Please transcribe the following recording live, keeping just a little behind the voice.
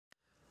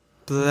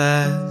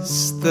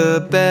Bless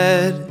the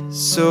bed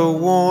so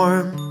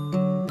warm,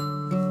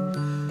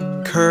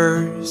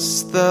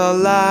 curse the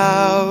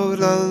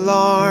loud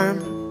alarm,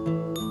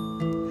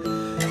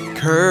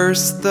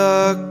 curse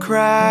the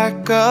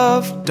crack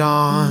of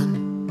dawn,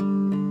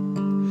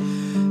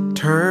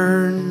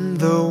 turn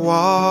the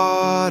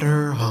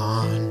water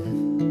on,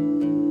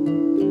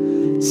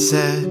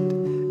 set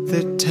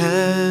the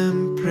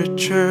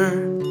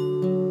temperature,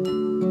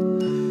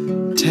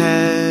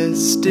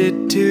 test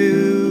it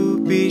to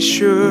be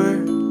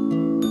sure,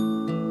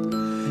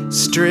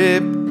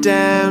 strip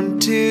down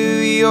to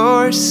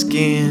your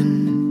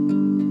skin,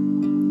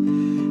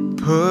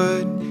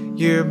 put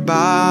your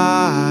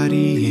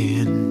body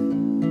in,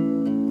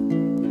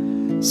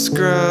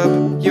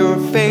 scrub your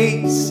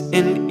face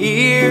and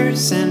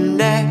ears and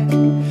neck,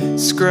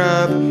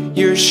 scrub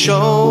your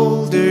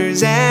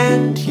shoulders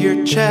and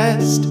your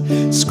chest,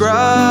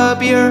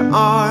 scrub your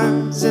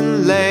arms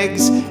and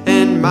legs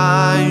and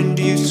mind,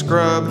 you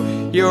scrub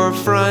your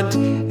front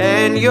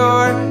and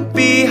your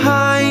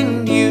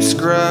behind, you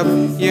scrub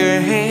your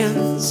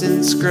hands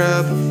and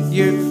scrub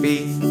your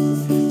feet,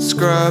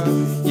 scrub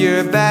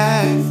your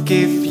back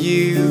if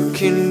you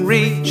can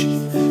reach,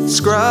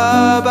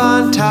 scrub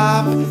on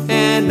top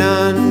and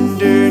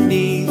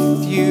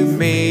underneath, you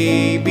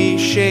maybe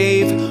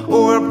shave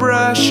or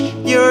brush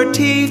your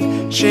teeth,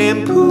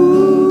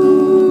 shampoo,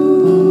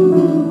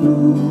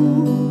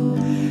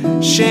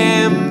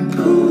 shampoo,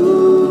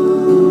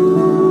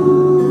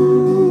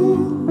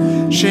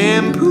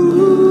 shampoo,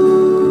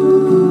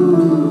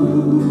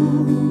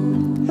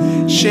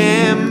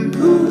 shampoo.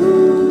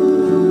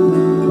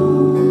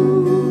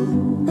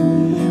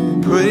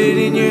 Put it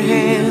in your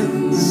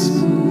hands,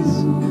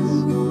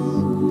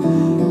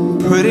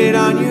 put it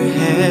on your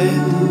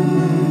head,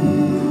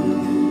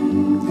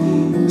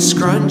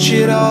 scrunch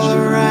it all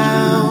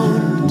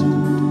around,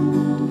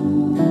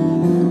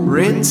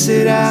 rinse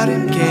it out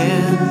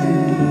again,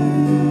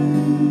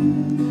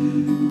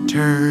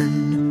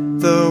 turn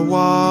the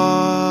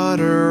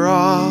water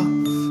off,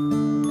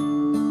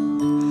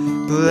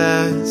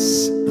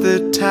 bless the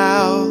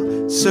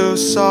towel so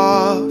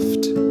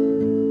soft,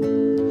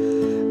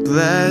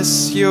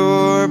 bless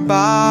your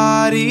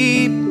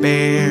body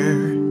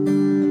bare,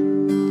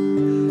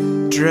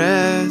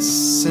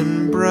 dress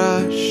and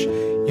brush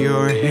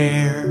your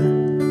hair.